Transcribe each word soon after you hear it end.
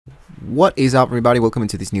What is up, everybody? Welcome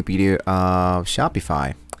into this new video of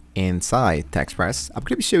Shopify. Inside TechExpress, I'm going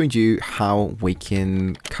to be showing you how we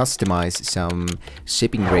can customize some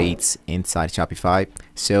shipping rates inside Shopify.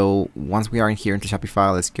 So once we are in here into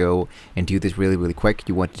Shopify, let's go and do this really quick.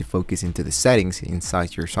 You want to focus into the settings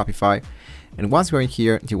inside your Shopify, and once we're in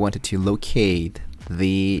here, you wanted to locate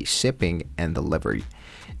the shipping and delivery.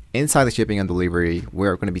 Inside the shipping and delivery,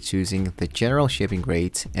 we're going to be choosing the general shipping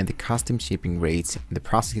rates and the custom shipping rates, the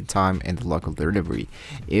processing time, and the local delivery.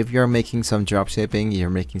 If you're making some drop shipping, you're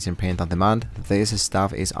making some print on demand, this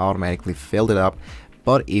stuff is automatically filled up.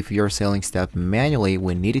 But if you're selling stuff manually,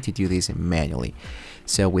 we needed to do this manually.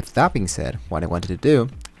 So with that being said, what I wanted to do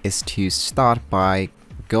is to start by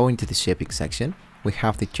going to the shipping section. We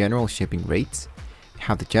have the general shipping rates.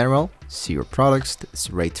 Have the general, see your products,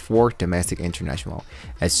 rates for domestic, international.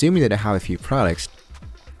 Assuming that I have a few products,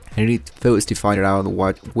 I need first to find out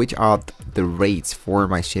which are the rates for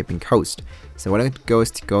my shipping cost. So what I'm going to go is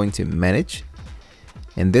to go into manage,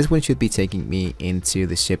 and this one should be taking me into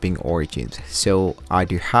the shipping origins. So I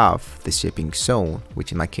do have the shipping zone,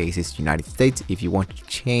 which in my case is United States. If you want to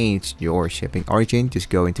change your shipping origin, just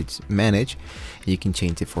go into manage. You can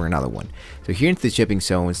change it for another one. So here into the shipping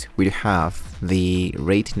zones, we have the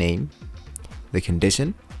rate name, the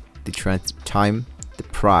condition, the transit time, the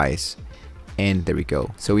price, and there we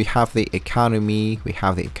go. So we have the economy,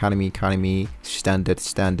 economy,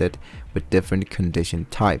 standard with different condition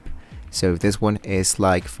type. So this one is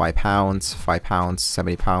like £5,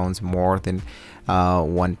 70 pounds, more than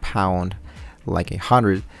 £1, like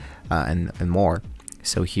 100 and more.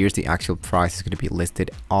 So here's the actual price. Is going to be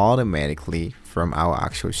listed automatically from our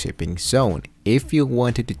actual shipping zone. If you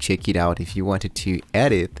wanted to check it out, if you wanted to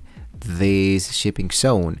edit this shipping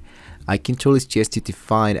zone, I can totally suggest you to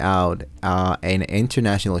find out an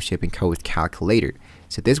international shipping code calculator.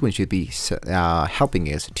 So this one should be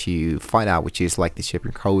helping us to find out which is like the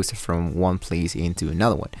shipping cost from one place into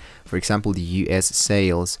another one. For example, the US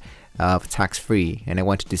sales of tax-free, and I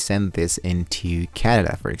wanted to send this into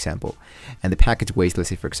Canada, for example, and the package weight, let's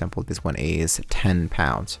say for example this one is 10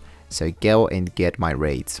 pounds. So go and get my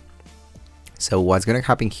rates. So what's going to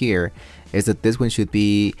happen here is that this one should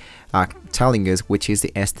be telling us which is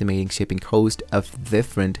the estimating shipping cost of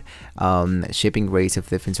different shipping rates of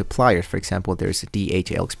different suppliers. For example, there's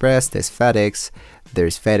DHL Express, there's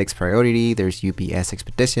FedEx Priority, there's UPS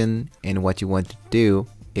Expedition, and what you want to do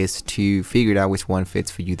is to figure out which one fits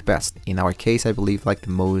for you the best. In our case, I believe like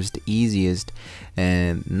the most easiest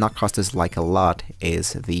and not cost us like a lot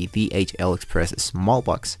is the DHL Express small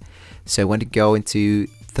box. So I want to go into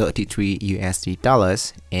 33 USD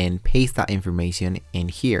dollars and paste that information in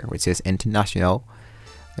here where it says international.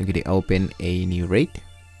 I'm going to open a new rate.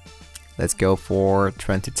 Let's go for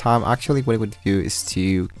transit time. Actually, what I would do is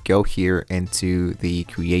to go here into the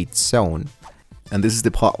create zone, and this is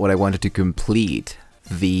the part what I wanted to complete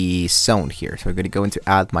the zone here. So I'm going to go into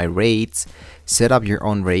add my rates, set up your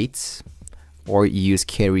own rates, or use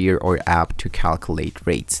carrier or app to calculate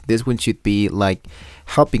rates. This one should be like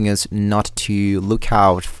helping us not to look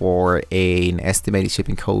out for an estimated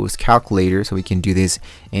shipping cost calculator, so we can do this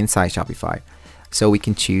inside Shopify. So we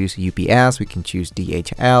can choose UPS, we can choose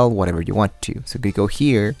DHL, whatever you want to. So we go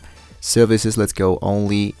here, services, let's go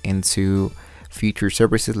only into future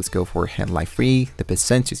services, let's go for headline free, the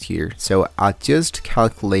percentage here. So I'll just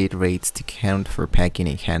calculate rates to count for packing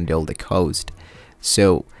and handle the cost.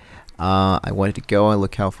 So I wanted to go and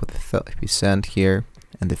look out for the 30% here,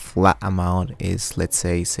 and the flat amount is, let's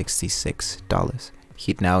say, $66.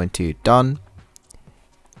 Hit now into done,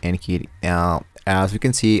 and hit as you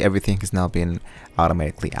can see, everything has now been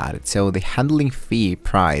automatically added. So the handling fee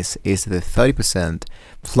price is the 30%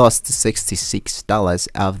 plus the $66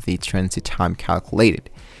 of the transit time calculated.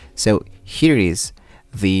 So here is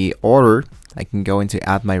the order. I can go into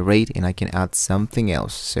add my rate and I can add something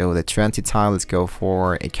else. So the transit time, let's go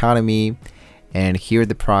for economy, and here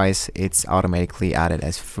the price, it's automatically added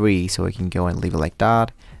as free, so I can go and leave it like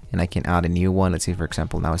that, and I can add a new one. Let's say for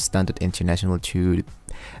example now standard international to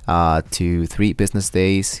 3 business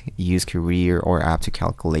days, use courier or app to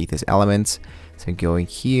calculate these elements. So going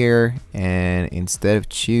here, and instead of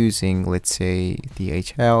choosing, let's say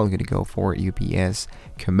DHL, I'm going to go for UPS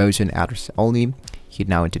commotion address only. Hit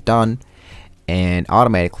now into done, and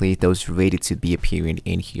automatically those rated to be appearing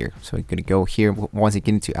in here. So I'm going to go here once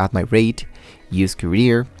again to add my rate, use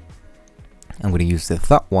courier. I'm going to use the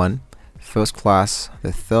third one, first class,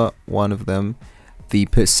 the third one of them, the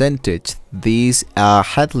percentage. These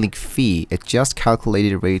handling fee, it just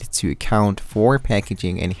calculated a rate to account for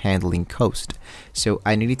packaging and handling cost. So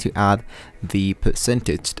I needed to add the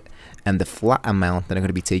percentage and the flat amount that I'm going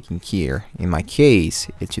to be taking here. In my case,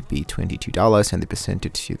 it should be $22 and the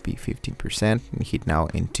percentage should be 15%, and hit now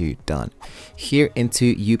into done. Here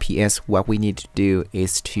into UPS, what we need to do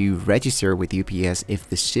is to register with UPS if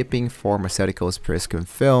the shipping pharmaceuticals press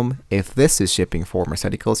confirm. If this is shipping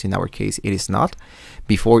pharmaceuticals, in our case it is not.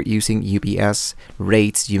 Before using UPS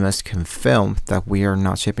rates, you must confirm that we are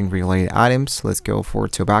not shipping related items. Let's go for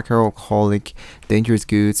tobacco, alcoholic, dangerous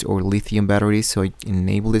goods, or lithium batteries. So I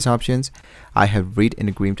enable these options. I have read and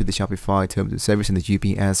agreed to the Shopify terms of service and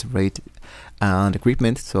the UPS rate and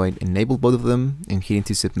agreement. So I enable both of them and hit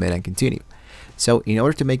into submit and continue. So in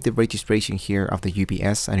order to make the registration here of the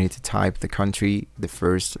UPS, I need to type the country, the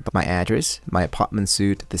first, my address, my apartment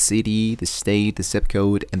suite, the city, the state, the zip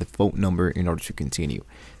code, and the phone number in order to continue.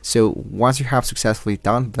 So once you have successfully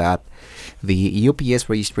done that, the UPS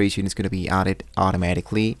registration is going to be added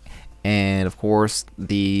automatically. And of course,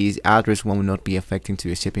 the address will not be affecting to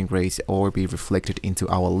the shipping rates or be reflected into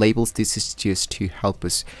our labels. This is just to help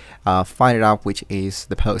us find out which is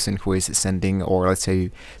the person who is sending, or let's say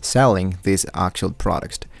selling, this actual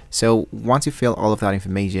product. So once you fill all of that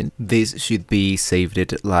information, this should be saved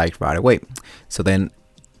it like right away. So then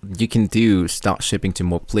you can start shipping to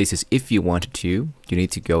more places if you wanted to. You need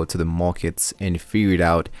to go to the markets and figure it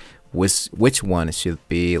out which one should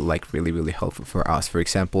be like really helpful for us. For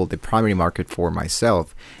example, the primary market for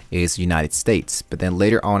myself is United States, but then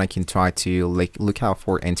later on I can try to look out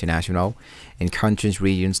for international and countries,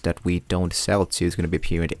 regions that we don't sell to is going to be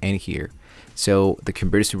appearing in here. So the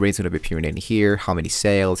conversion rate is going to be appearing in here, how many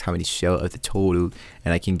sales, how many show of the total,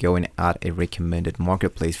 and I can go and add a recommended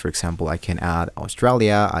marketplace. For example, I can add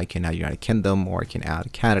Australia, I can add United Kingdom, or I can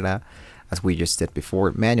add Canada, as we just did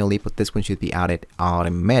before manually, but this one should be added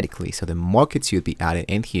automatically. So the market should be added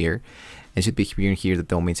in here, and should be appearing here the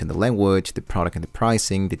domains and the language, the product and the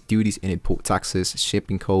pricing, the duties and import taxes,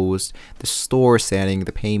 shipping costs, the store setting,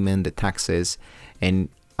 the payment, the taxes, and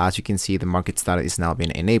as you can see, the market status is now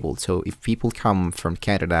being enabled. So if people come from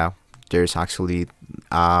Canada, there's actually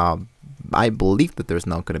I believe that there's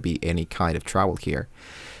not going to be any kind of travel here.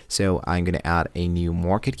 So I'm going to add a new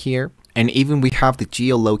market here. And even we have the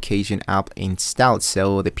geolocation app installed,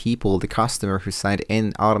 so the customer who signed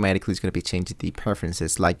in automatically is going to be changing the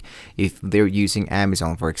preferences. Like if they're using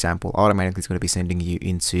Amazon, for example, automatically it's going to be sending you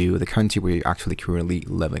into the country where you're actually currently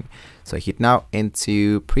living. So I hit now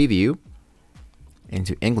into preview,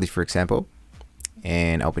 into English, for example,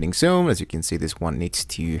 and opening Zoom. As you can see, this one needs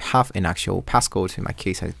to have an actual passcode. In my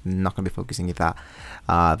case, I'm not going to be focusing on that.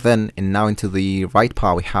 And now into the right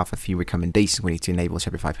part, we have a few recommendations. We need to enable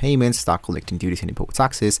Shopify payments, start collecting duties and import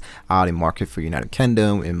taxes, out in market for United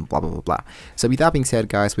Kingdom, and blah blah blah. So with that being said,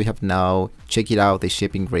 guys, we have now checked out the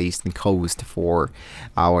shipping rates and cost for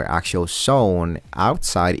our actual zone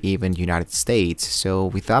outside even United States. So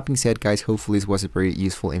with that being said, guys, hopefully this was a very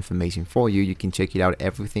useful information for you. You can check it out,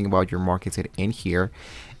 everything about your markets in here,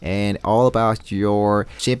 and all about your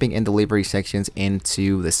shipping and delivery sections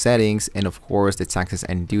into the settings, and of course the taxes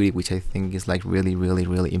and duty, which I think is like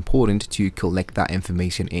really important to collect that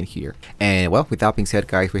information in here. And well, with that being said,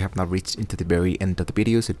 guys, we have now reached into the very end of the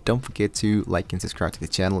video, so don't forget to like and subscribe to the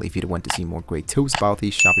channel if you want to see more great tools about the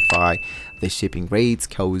Shopify, the shipping rates,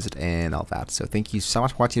 cost, and all that. So thank you so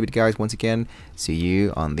much for watching it, guys. Once again, see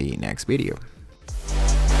you on the next video.